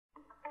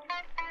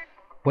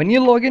When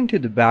you log into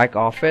the back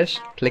office,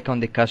 click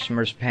on the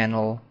Customers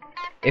panel.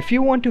 If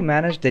you want to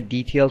manage the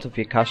details of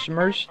your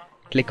customers,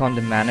 click on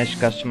the Manage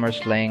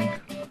Customers link.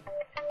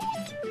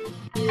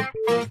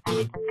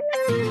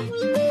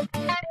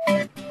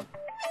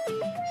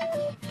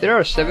 There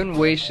are 7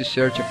 ways to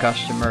search a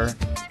customer.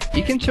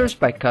 You can search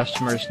by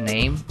customer's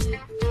name,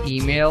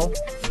 email,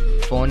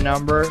 phone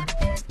number,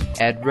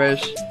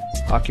 address,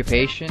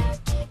 occupation,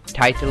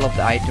 title of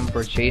the item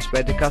purchased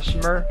by the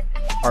customer,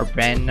 or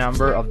brand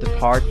number of the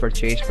part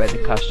purchased by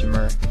the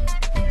customer.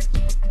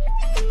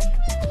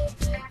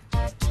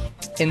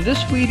 In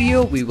this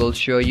video, we will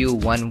show you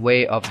one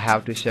way of how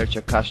to search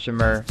a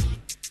customer.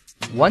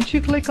 Once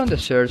you click on the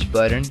search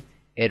button,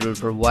 it will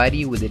provide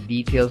you with the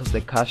details of the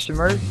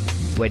customer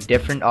with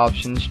different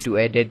options to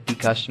edit the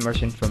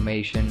customer's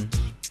information.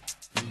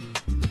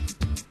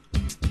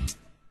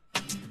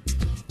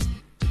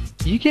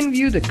 You can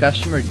view the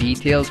customer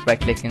details by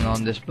clicking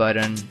on this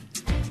button.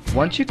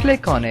 Once you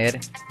click on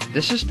it,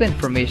 this is the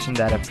information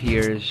that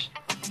appears.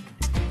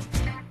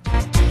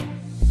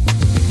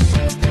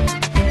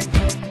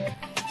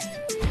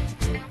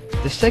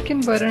 The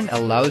second button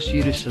allows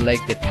you to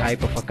select the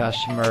type of a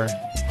customer.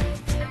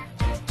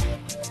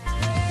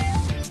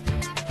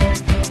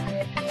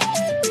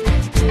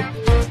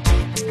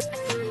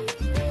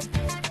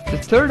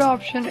 The third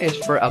option is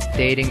for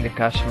updating the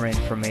customer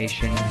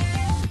information.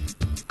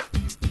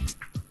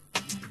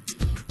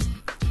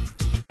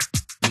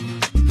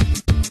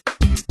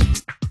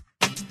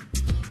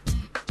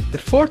 The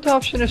fourth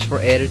option is for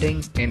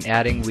editing and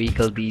adding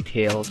vehicle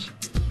details.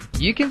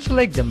 You can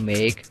select the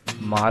make,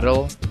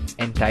 model,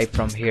 and type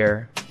from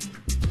here.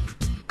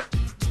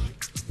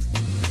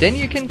 Then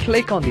you can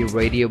click on the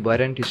radio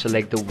button to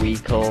select the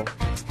vehicle.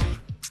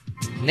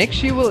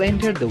 Next, you will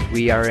enter the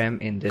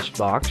VRM in this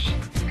box.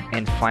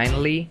 And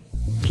finally,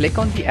 click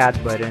on the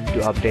Add button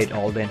to update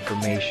all the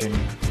information.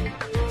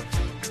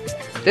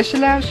 This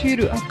allows you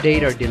to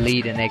update or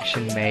delete an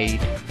action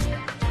made.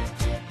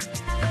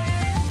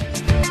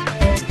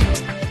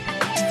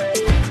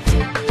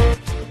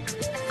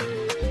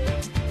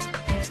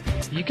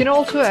 You can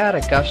also add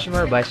a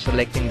customer by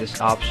selecting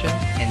this option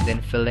and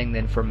then filling the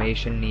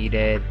information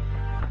needed.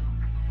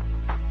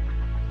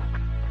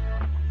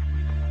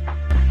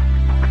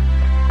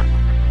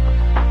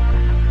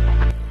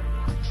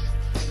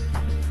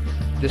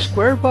 The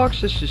square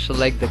box is to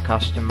select the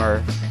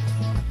customer.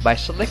 By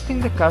selecting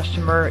the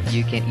customer,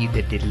 you can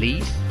either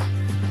delete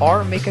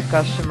or make a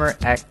customer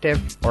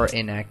active or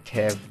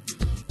inactive.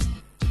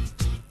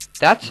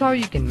 That's how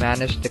you can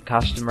manage the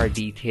customer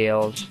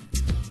details.